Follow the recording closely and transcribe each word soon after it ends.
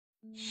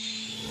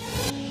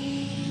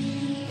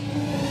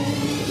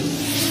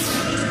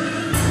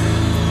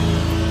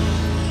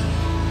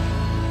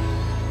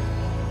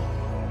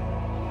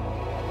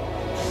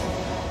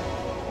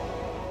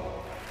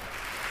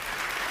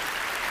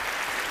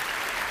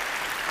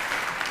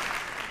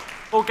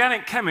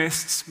Organic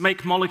chemists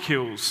make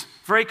molecules,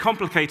 very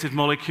complicated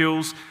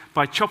molecules,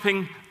 by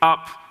chopping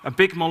up a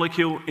big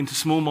molecule into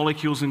small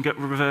molecules and get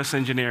reverse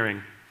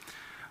engineering.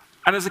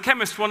 And as a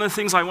chemist, one of the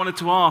things I wanted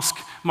to ask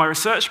my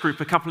research group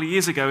a couple of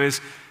years ago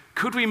is,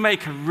 could we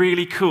make a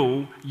really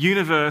cool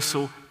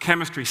universal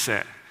chemistry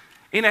set?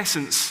 In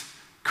essence,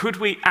 could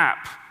we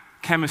app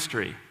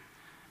chemistry?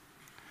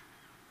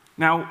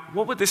 Now,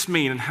 what would this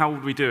mean and how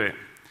would we do it?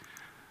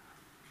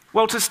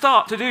 Well, to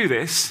start to do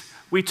this,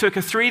 we took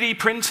a 3D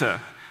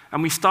printer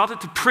and we started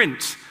to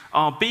print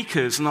our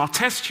beakers and our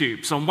test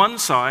tubes on one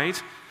side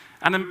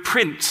and then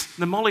print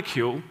the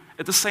molecule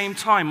at the same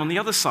time on the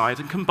other side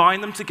and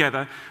combine them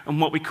together in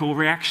what we call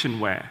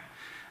reactionware.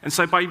 And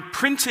so by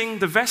printing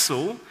the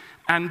vessel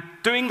and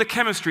doing the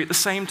chemistry at the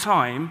same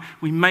time,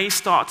 we may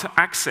start to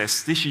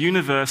access this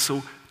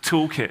universal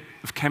toolkit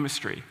of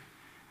chemistry.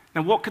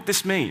 Now, what could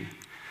this mean?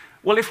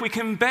 Well, if we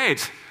can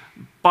embed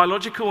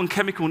biological and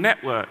chemical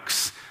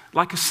networks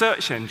like a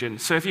search engine.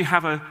 So if you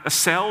have a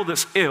cell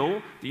that's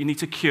ill that you need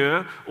to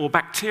cure, or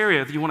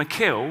bacteria that you want to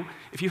kill,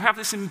 if you have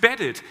this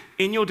embedded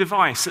in your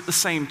device at the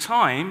same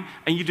time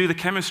and you do the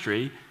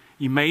chemistry,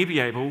 you may be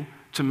able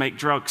to make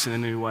drugs in a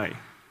new way.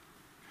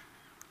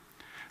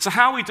 So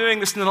how are we doing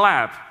this in the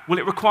lab? Well,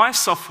 it requires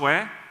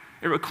software,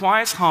 it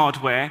requires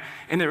hardware,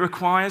 and it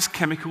requires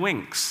chemical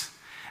inks.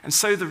 And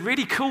so the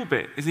really cool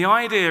bit is the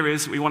idea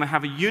is we want to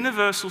have a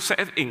universal set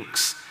of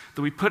inks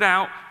that we put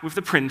out with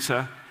the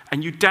printer,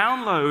 and you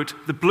download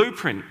the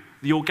blueprint,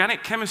 the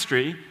organic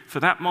chemistry for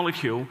that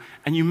molecule,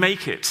 and you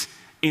make it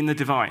in the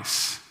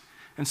device.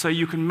 And so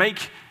you can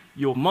make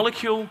your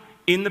molecule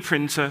in the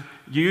printer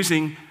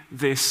using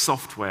this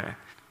software.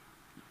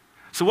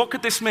 So what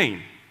could this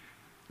mean?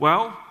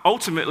 Well,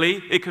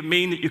 ultimately, it could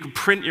mean that you can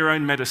print your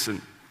own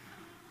medicine.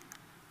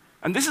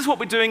 And this is what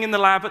we're doing in the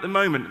lab at the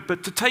moment.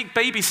 But to take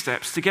baby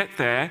steps to get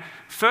there,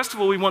 first of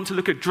all, we want to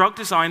look at drug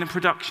design and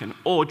production,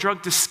 or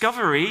drug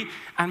discovery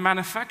and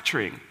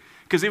manufacturing.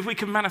 Because if we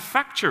can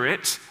manufacture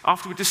it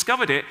after we've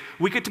discovered it,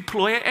 we could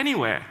deploy it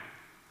anywhere.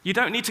 You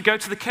don't need to go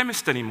to the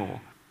chemist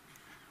anymore.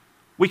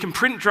 We can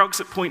print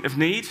drugs at point of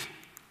need.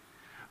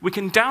 We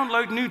can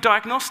download new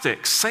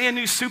diagnostics. Say a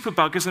new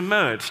superbug has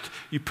emerged.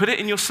 You put it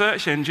in your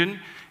search engine,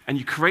 and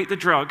you create the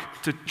drug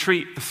to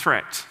treat the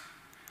threat.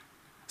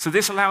 So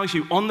this allows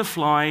you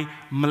on-the-fly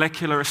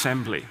molecular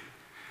assembly.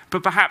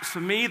 But perhaps for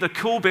me, the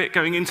cool bit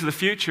going into the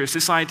future is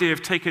this idea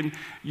of taking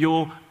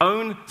your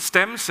own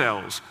stem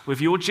cells with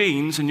your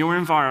genes and your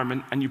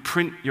environment, and you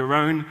print your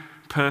own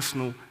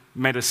personal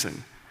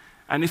medicine.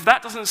 And if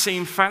that doesn't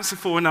seem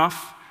fanciful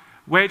enough,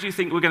 where do you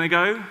think we're going to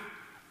go?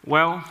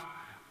 Well,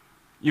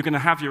 you're going to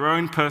have your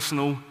own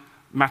personal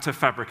matter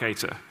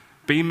fabricator.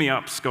 Beam me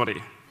up,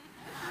 Scotty.